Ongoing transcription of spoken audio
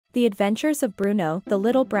The Adventures of Bruno, the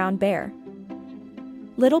Little Brown Bear.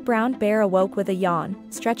 Little Brown Bear awoke with a yawn,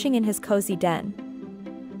 stretching in his cozy den.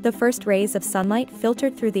 The first rays of sunlight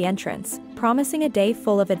filtered through the entrance, promising a day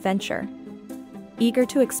full of adventure. Eager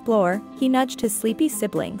to explore, he nudged his sleepy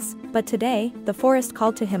siblings, but today, the forest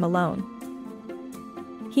called to him alone.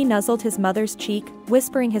 He nuzzled his mother's cheek,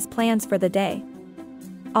 whispering his plans for the day.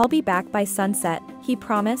 "I'll be back by sunset," he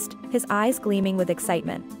promised, his eyes gleaming with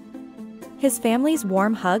excitement. His family's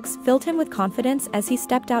warm hugs filled him with confidence as he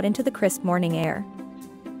stepped out into the crisp morning air.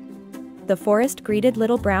 The forest greeted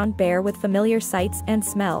Little Brown Bear with familiar sights and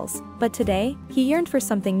smells, but today, he yearned for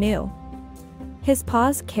something new. His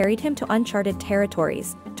paws carried him to uncharted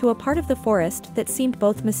territories, to a part of the forest that seemed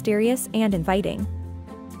both mysterious and inviting.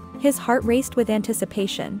 His heart raced with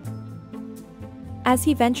anticipation. As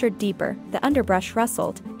he ventured deeper, the underbrush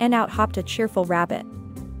rustled, and out hopped a cheerful rabbit.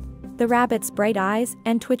 The rabbit's bright eyes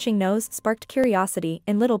and twitching nose sparked curiosity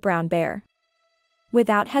in Little Brown Bear.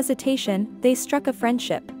 Without hesitation, they struck a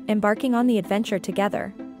friendship, embarking on the adventure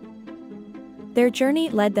together. Their journey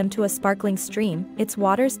led them to a sparkling stream, its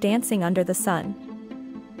waters dancing under the sun.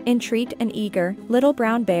 Intrigued and eager, Little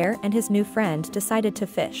Brown Bear and his new friend decided to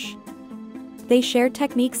fish. They shared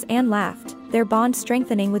techniques and laughed, their bond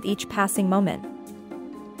strengthening with each passing moment.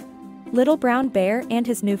 Little Brown Bear and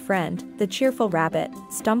his new friend, the cheerful rabbit,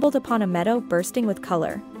 stumbled upon a meadow bursting with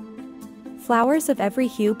color. Flowers of every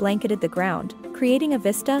hue blanketed the ground, creating a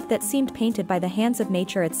vista that seemed painted by the hands of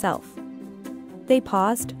nature itself. They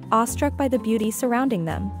paused, awestruck by the beauty surrounding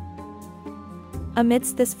them.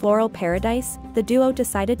 Amidst this floral paradise, the duo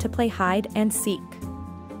decided to play hide and seek.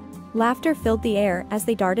 Laughter filled the air as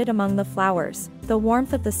they darted among the flowers, the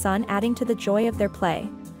warmth of the sun adding to the joy of their play.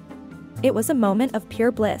 It was a moment of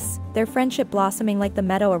pure bliss, their friendship blossoming like the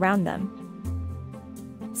meadow around them.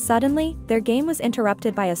 Suddenly, their game was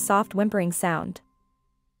interrupted by a soft whimpering sound.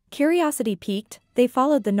 Curiosity piqued, they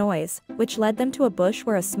followed the noise, which led them to a bush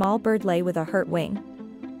where a small bird lay with a hurt wing.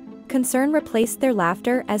 Concern replaced their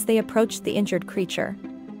laughter as they approached the injured creature.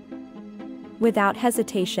 Without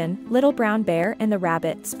hesitation, Little Brown Bear and the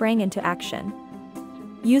rabbit sprang into action.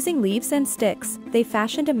 Using leaves and sticks, they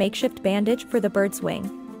fashioned a makeshift bandage for the bird's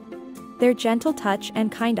wing. Their gentle touch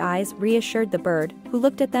and kind eyes reassured the bird, who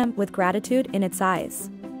looked at them with gratitude in its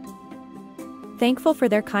eyes. Thankful for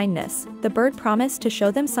their kindness, the bird promised to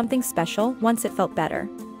show them something special once it felt better.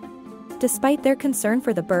 Despite their concern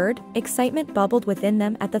for the bird, excitement bubbled within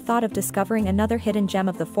them at the thought of discovering another hidden gem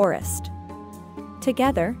of the forest.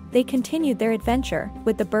 Together, they continued their adventure,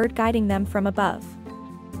 with the bird guiding them from above.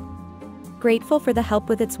 Grateful for the help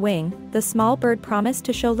with its wing, the small bird promised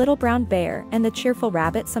to show Little Brown Bear and the cheerful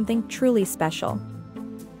rabbit something truly special.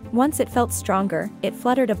 Once it felt stronger, it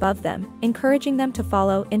fluttered above them, encouraging them to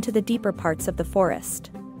follow into the deeper parts of the forest.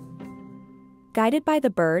 Guided by the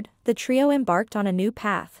bird, the trio embarked on a new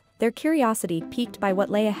path, their curiosity piqued by what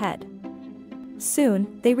lay ahead.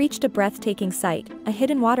 Soon, they reached a breathtaking sight, a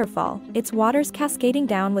hidden waterfall, its waters cascading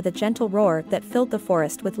down with a gentle roar that filled the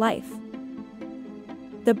forest with life.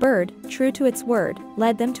 The bird, true to its word,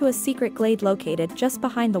 led them to a secret glade located just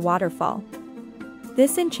behind the waterfall.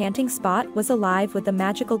 This enchanting spot was alive with the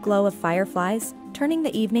magical glow of fireflies, turning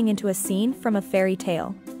the evening into a scene from a fairy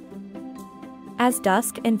tale. As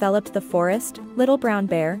dusk enveloped the forest, Little Brown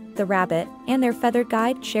Bear, the rabbit, and their feathered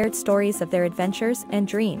guide shared stories of their adventures and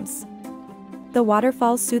dreams. The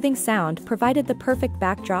waterfall's soothing sound provided the perfect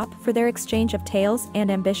backdrop for their exchange of tales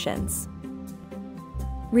and ambitions.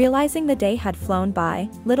 Realizing the day had flown by,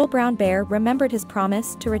 Little Brown Bear remembered his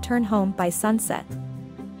promise to return home by sunset.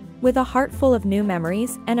 With a heart full of new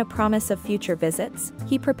memories and a promise of future visits,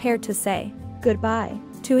 he prepared to say goodbye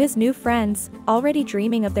to his new friends, already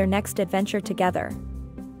dreaming of their next adventure together.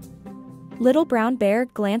 Little Brown Bear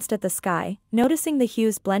glanced at the sky, noticing the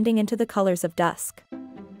hues blending into the colors of dusk.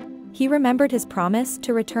 He remembered his promise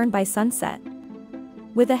to return by sunset.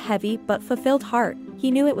 With a heavy but fulfilled heart,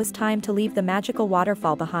 he knew it was time to leave the magical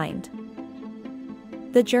waterfall behind.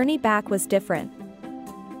 The journey back was different.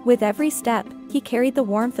 With every step, he carried the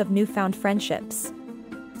warmth of newfound friendships.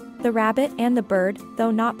 The rabbit and the bird, though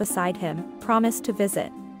not beside him, promised to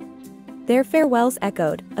visit. Their farewells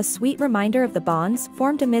echoed, a sweet reminder of the bonds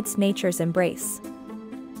formed amidst nature's embrace.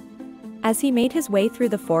 As he made his way through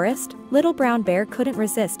the forest, Little Brown Bear couldn't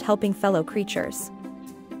resist helping fellow creatures.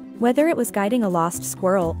 Whether it was guiding a lost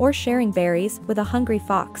squirrel or sharing berries with a hungry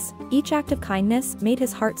fox, each act of kindness made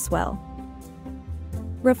his heart swell.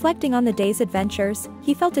 Reflecting on the day's adventures,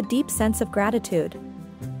 he felt a deep sense of gratitude.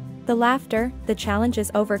 The laughter, the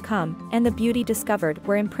challenges overcome, and the beauty discovered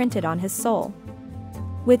were imprinted on his soul.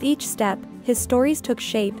 With each step, his stories took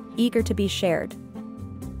shape, eager to be shared.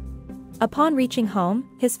 Upon reaching home,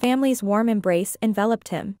 his family's warm embrace enveloped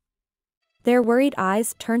him. Their worried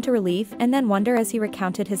eyes turned to relief and then wonder as he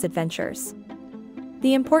recounted his adventures.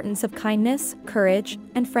 The importance of kindness, courage,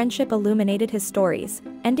 and friendship illuminated his stories,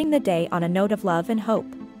 ending the day on a note of love and hope.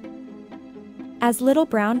 As little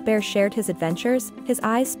brown bear shared his adventures, his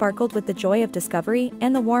eyes sparkled with the joy of discovery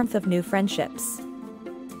and the warmth of new friendships.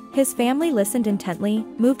 His family listened intently,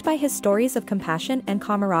 moved by his stories of compassion and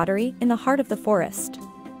camaraderie in the heart of the forest.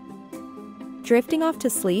 Drifting off to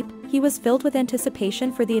sleep, he was filled with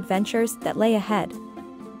anticipation for the adventures that lay ahead.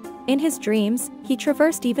 In his dreams, he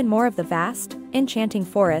traversed even more of the vast, enchanting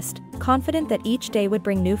forest, confident that each day would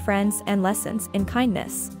bring new friends and lessons in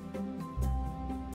kindness.